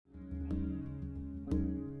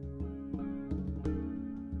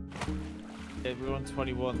Yeah, we're on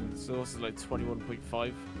 21, so this is like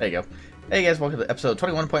 21.5. There you go. Hey guys, welcome to episode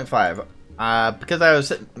 21.5. Because I was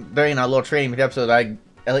sitting during our little training episode,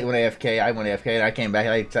 Elliott went AFK, I went AFK, and I came back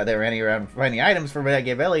and I sat there running around finding items for a minute. I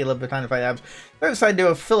gave Elliott a little bit of time to find items. I decided to do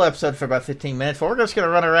a full episode for about 15 minutes, but we're just going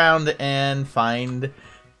to run around and find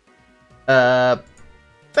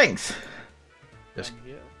things. Just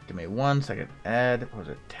give me 1 second. Add, what was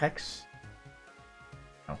it, text?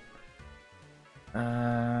 Oh.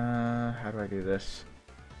 How do I do this?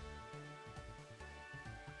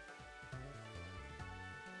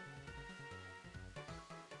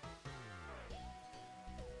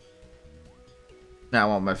 No, I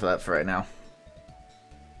won't mess with that for right now.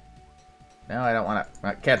 No, I don't want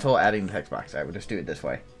to. Cancel adding the text box. I would just do it this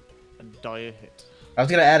way. And die hit. I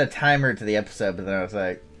was going to add a timer to the episode, but then I was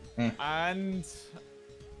like, eh. And...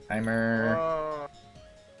 Timer.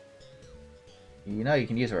 You know you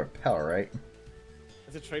can use a repel, right?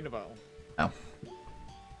 It's a trainer battle. Oh.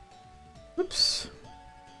 Oops.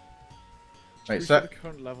 Wait, so... the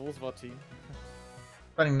current levels of our team?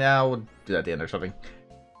 Running now, we'll do that at the end or something.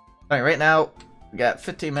 Alright, right now, we got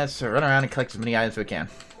 15 minutes to run around and collect as many items as we can.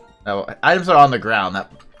 Now, items are on the ground.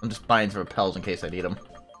 I'm just buying some repels in case I need them.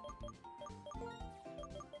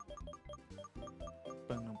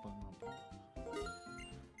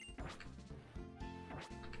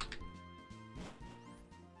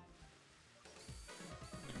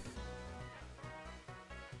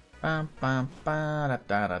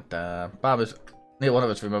 Bob is... Neither one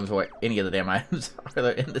of us remembers what any of the damn items are that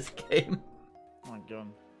are in this game. Oh my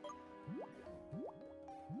god.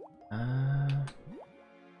 I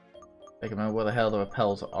can remember where the hell the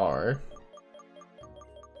repels are.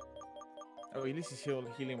 Oh, at least he's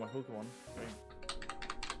healing my Pokemon. Great.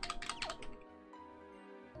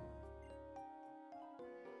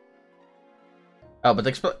 Oh, but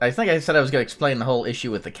I think I said I was going to explain the whole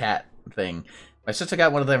issue with the cat thing. My sister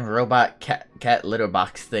got one of them robot cat litter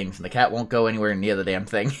box things, and the cat won't go anywhere near the damn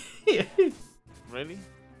thing. Really?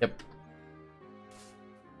 Yep.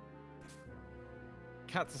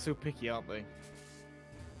 Cats are so picky, aren't they?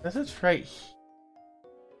 That's right.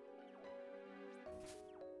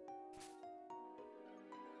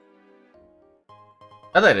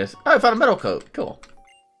 Oh, there it is. Oh, I found a metal coat. Cool.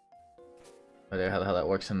 I don't know how the hell that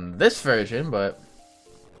works in this version, but...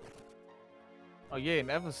 Oh yeah, in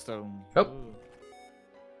Everstone. Oh. Ooh.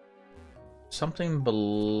 Something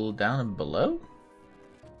down and below?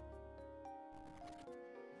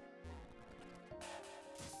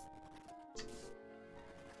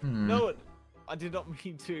 No, I did not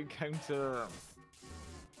mean to encounter...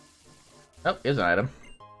 Oh, here's an item.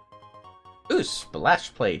 Ooh,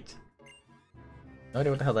 splash plate. No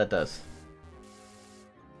idea what the hell that does.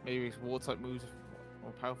 Maybe it's water type moves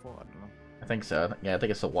more powerful, I don't know. I think so. Yeah, I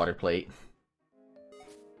think it's a water plate.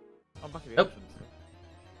 I'm back at the entrance.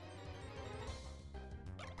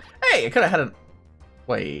 Hey, I could have had a...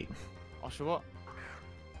 Wait. Oh, sure what?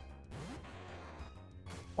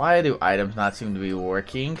 Why do items not seem to be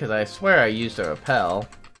working? Because I swear I used a repel.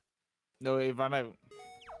 No, it ran out.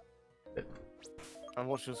 I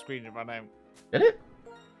watched your screen, it ran out. Did it?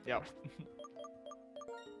 Yep.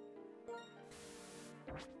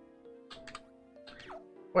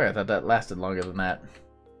 Where? I thought that lasted longer than that.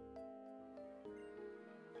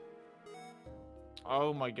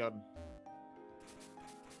 Oh my god.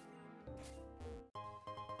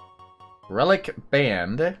 Relic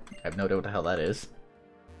Band. I have no idea what the hell that is.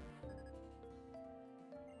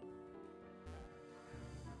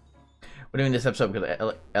 We're doing this episode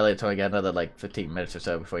because Elliott's only got another like 15 minutes or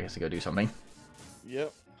so before he has to go do something.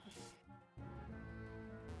 Yep.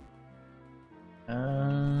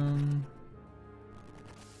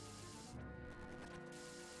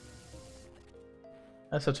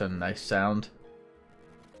 That's such a nice sound.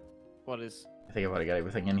 What is? I think I've already got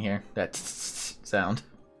everything in here. That sound.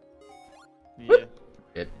 Yeah.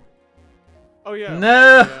 It. Oh yeah.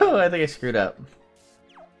 No, I think I screwed up.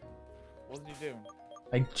 What did you do?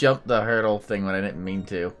 I jumped the hurdle thing when I didn't mean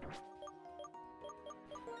to.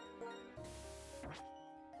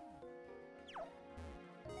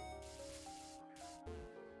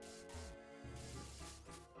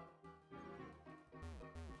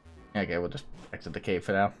 Okay, we'll just exit the cave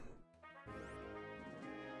for now.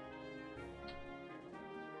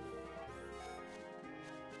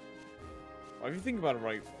 Well, if you think about it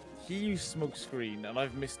right, he used smoke screen and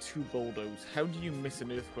I've missed 2 Boldos. How do you miss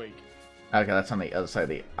an earthquake? Okay, that's on the other side of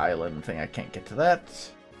the island thing. I can't get to that.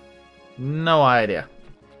 No idea.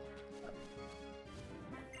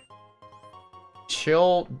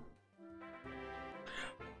 Chill.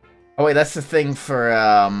 Oh wait, that's the thing for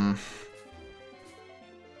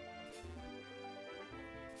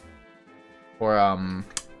Or what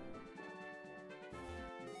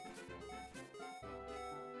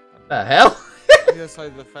the hell? On the other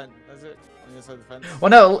side of the fence. Is it? On the other side of the fence?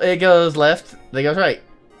 Well, no, it goes left. Then it goes right.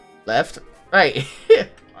 Left. Right. I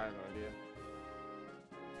have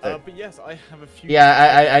no idea. But yes, I have a few.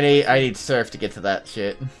 Yeah, I need surf to get to that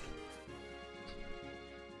shit.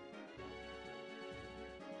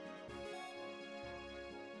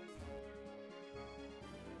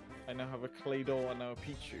 I now have a Claydol and now a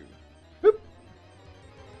Pichu. Boop.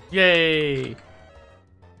 Yay!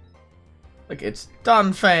 Look, it's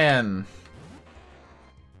Donphan!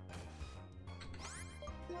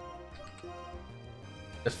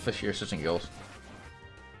 Just for sheer switching goals.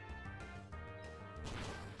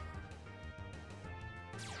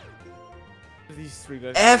 These 3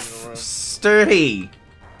 guys. F sturdy!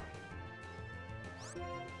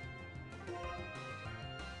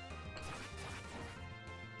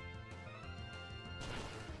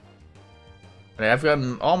 I've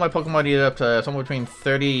gotten all my Pokemon either up to somewhere between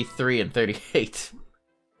 33 and 38.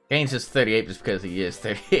 Gaines is 38 just because he is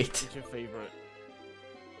 38. What's your favorite?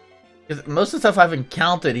 Because most of the stuff I've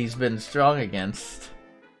encountered, he's been strong against.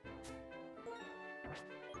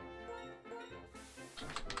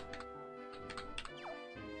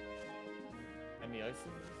 Any ices?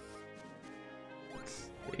 Let's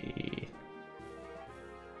see.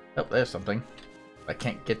 Oh, there's something. I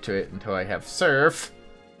can't get to it until I have Surf.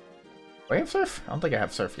 Do I have Surf? I don't think I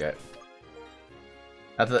have Surf yet.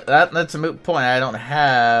 That's a moot point. I don't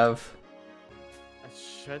have... A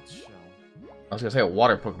Shed Shell. I was gonna say a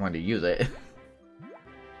water Pokemon to use it.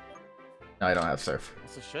 No, I don't have Surf.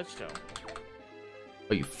 It's a Shed Shell.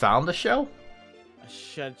 Oh, you found the shell? A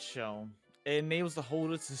Shed Shell. It enables the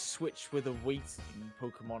holder to switch with a waiting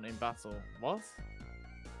Pokemon in battle. What?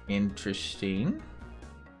 Interesting.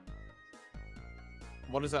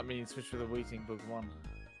 What does that mean, switch with a waiting Pokemon?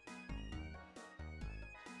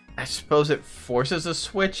 I suppose it forces a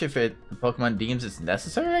switch if the Pokemon deems it's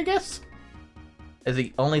necessary, I guess? Is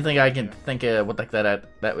the only thing I can think of what like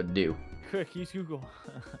that would do. Quick, use Google.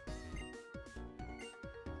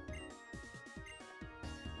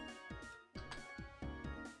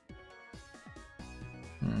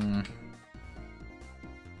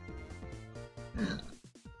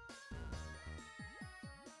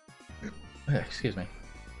 Excuse me.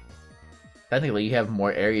 Technically, you have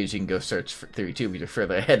more areas you can go search through too, because you're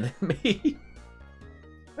further ahead than me.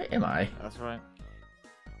 Where am I? That's right.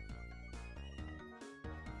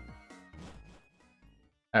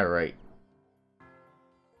 Alright.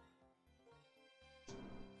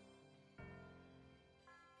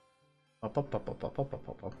 Up.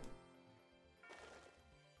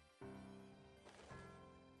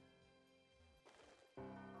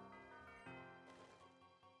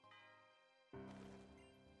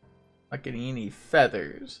 Not getting any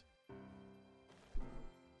feathers.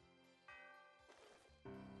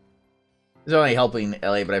 It's only helping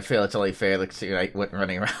Ellie, but I feel it's only fair that I went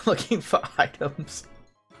running around looking for items.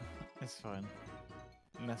 It's fine.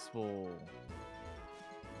 Nest ball.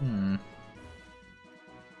 I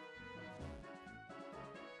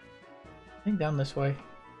think down this way.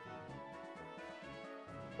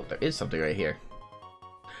 Oh, there is something right here.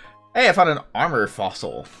 Hey, I found an armor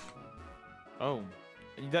fossil. Oh.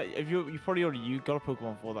 You probably already got a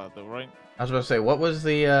Pokemon for that though, right? I was about to say, what was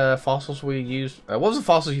the fossils we used? What was the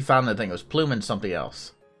fossils you found in that thing? It was Plume and something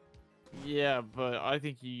else. Yeah, but I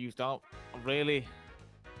think you used out. Really?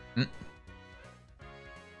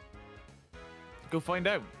 Go find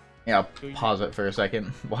out. Yeah, I'll pause it for a second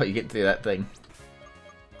while you get through that thing.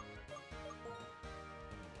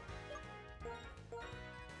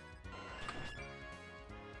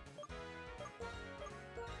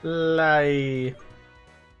 Lie.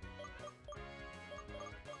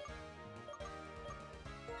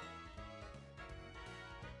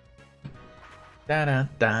 Da da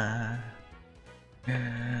da.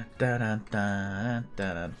 Da da da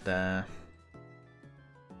da da da.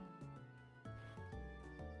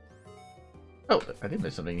 Oh, I did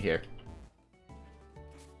miss something here.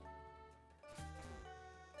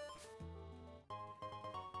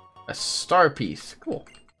 A star piece. Cool.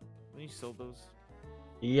 You sold those?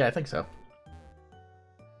 Yeah, I think so.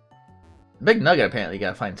 Big Nugget, apparently, you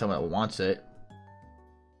gotta find someone that wants it.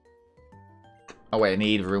 Oh wait, I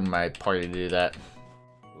need room in my party to do that.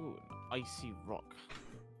 Ooh, an icy rock.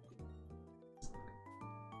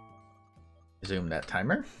 Zoom that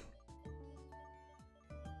timer.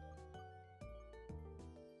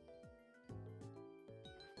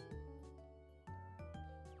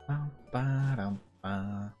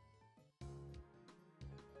 Ba-dum-ba.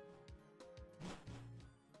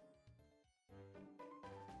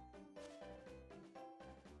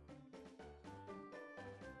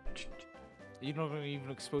 You're not going to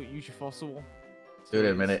even use your fossil? Do it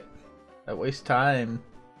in a minute. That wastes time.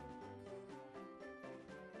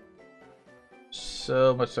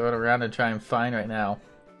 So much to run around and try and find right now.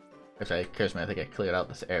 Actually, curse me, I think I cleared out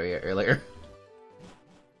this area earlier.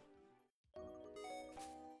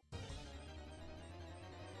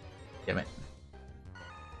 Damn it.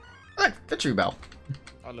 Look, Victory Bell.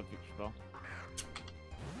 I love Victory Bell.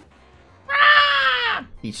 Ah!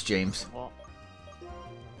 Eats James. What?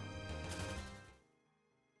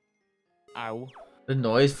 Ow. The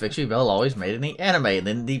noise Victory Bell always made in the anime, and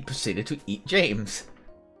then he proceeded to eat James.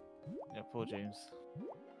 Yeah, poor James.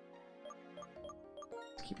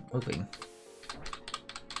 Let's keep moving.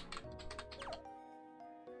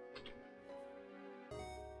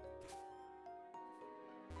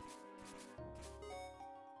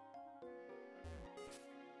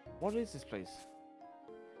 What is this place?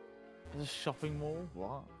 Is a shopping mall?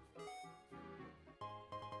 What?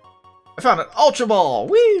 I found an Ultra Ball!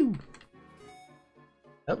 Woo!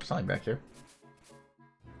 Oh, something back here.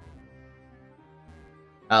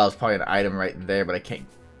 Oh, it's probably an item right there, but I can't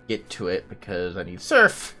get to it because I need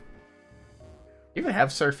Surf! Do you even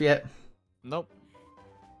have Surf yet? Nope.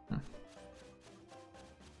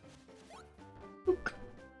 Ook.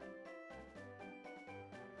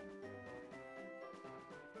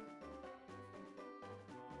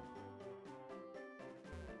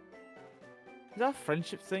 Is that a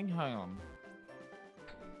friendship thing? Hang on.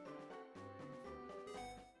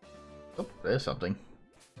 Oh, there's something.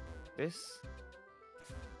 This?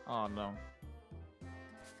 Oh no.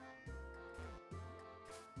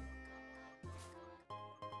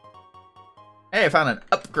 Hey, I found an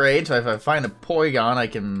upgrade, so if I find a Porygon, I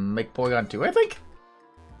can make Porygon 2, I think?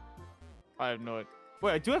 I have no idea.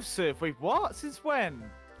 Wait, I do have Surf. Wait, what? Since when?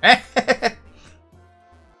 Apparently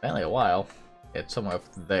a while. It's somewhere up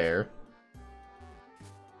there.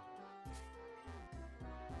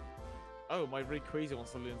 Oh, my Ray Crazy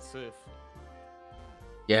wants to learn Surf.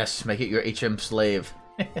 Yes, make it your HM slave.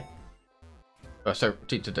 Oh, sorry,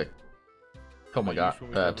 to oh my god,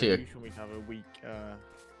 to your... Usually we have a weak,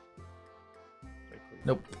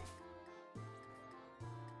 Nope.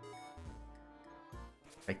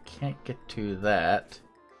 I can't get to that.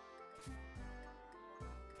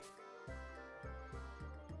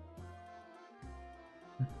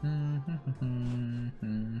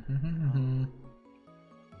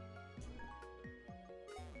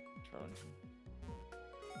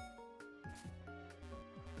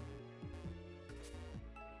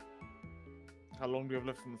 How long do we have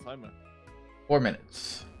left on the timer? 4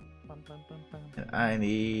 minutes. Bum, bum, bum, bum. And I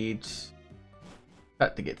need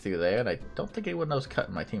Cut to get through there, and I don't think anyone knows Cut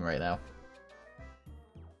in my team right now.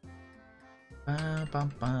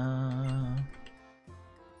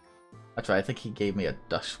 That's right, I think he gave me a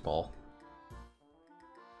Dust Ball.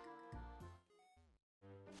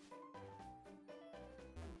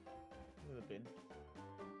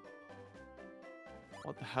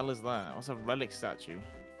 What the hell is that? What's a relic statue?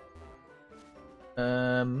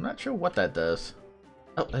 Not sure what that does.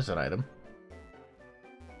 Oh, there's an item.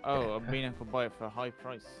 Oh, I mean I could buy it for a high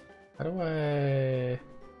price. How do I...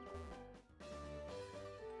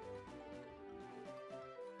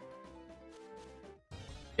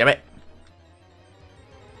 Damn it!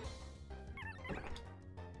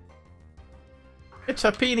 It's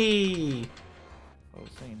a Peony! Oh,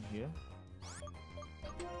 same here.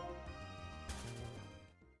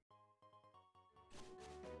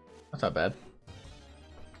 That's not bad.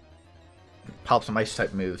 Pop some ice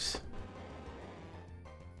type moves.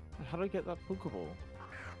 How do I get that Pokeball?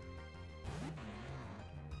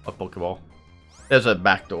 A Pokeball. There's a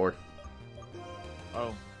back door.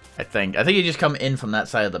 Oh. I think you just come in from that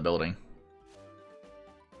side of the building.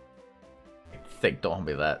 I think, don't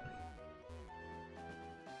be that.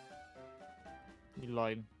 You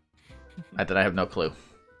lied. I have no clue.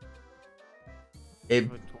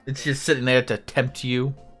 It's just sitting there to tempt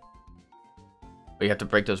you. But you have to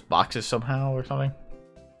break those boxes somehow or something.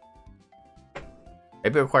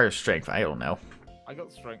 Maybe it requires strength. I don't know. I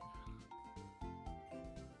got strength.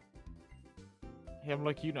 Hey, I'm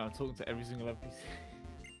like you now, talking to every single NPC.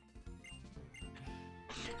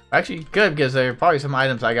 Actually, good, because there are probably some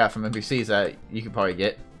items I got from NPCs that you could probably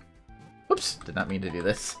get. Whoops, did not mean to do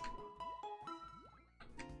this.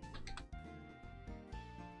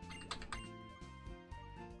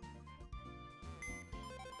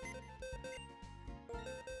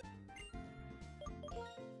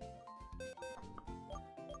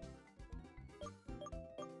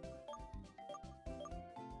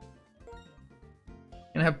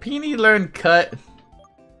 Can have Peony learn Cut?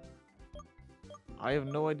 I have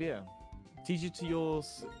no idea. Teach it to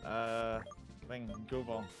yours, thing. Go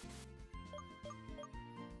on.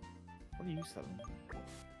 What are you selling?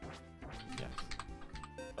 Yes.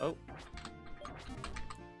 Oh.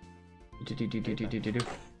 Do.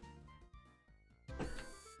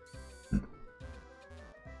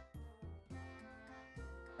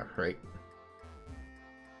 Alright.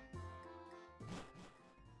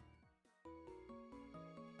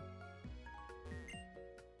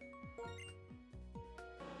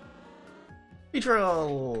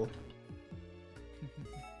 Petrol!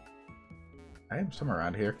 I am somewhere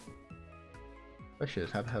around here. Question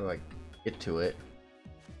is, how do I get to it?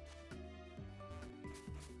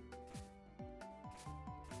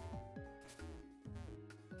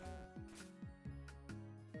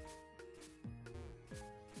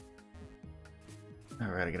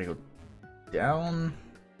 Alright, I gotta go down.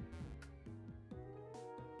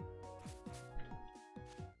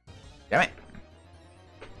 Damn it!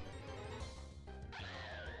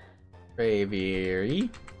 Bravery.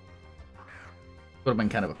 Would have been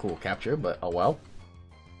kind of a cool capture, but oh well.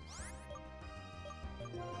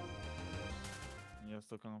 Yeah,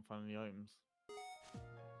 still can't find any items.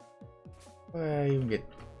 Where you can get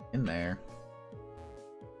in there?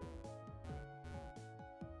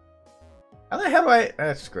 How the hell do I?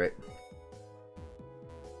 That's great.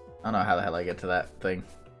 I don't know how the hell I get to that thing.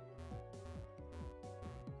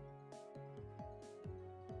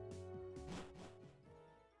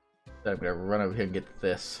 So I'm gonna run over here and get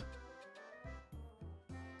this.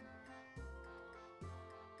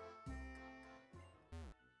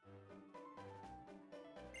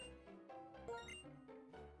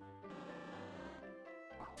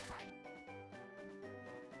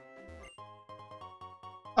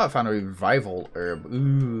 Oh, I found a revival herb.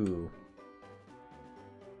 Ooh.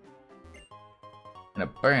 And a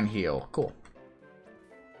burn heal. Cool.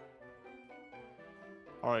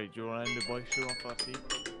 Alright, do you want to end it by showing off that team?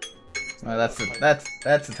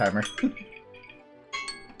 That's the timer.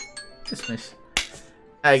 Dismiss.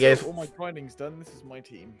 Alright guys. So, all my grinding's done. This is my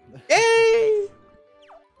team. Yay!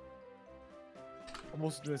 I'm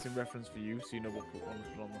also doing this in reference for you, so you know what to put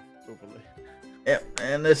on the overlay. Yep,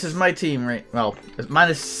 and this is my team, right? Well, it's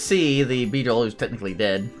minus C, the Beedrill, who's technically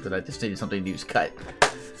dead, but I just needed something to use cut.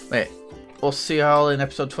 Wait, we'll see y'all in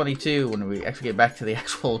episode 22 when we actually get back to the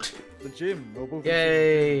actual... The gym.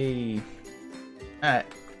 Yay! Alright,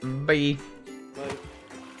 bye.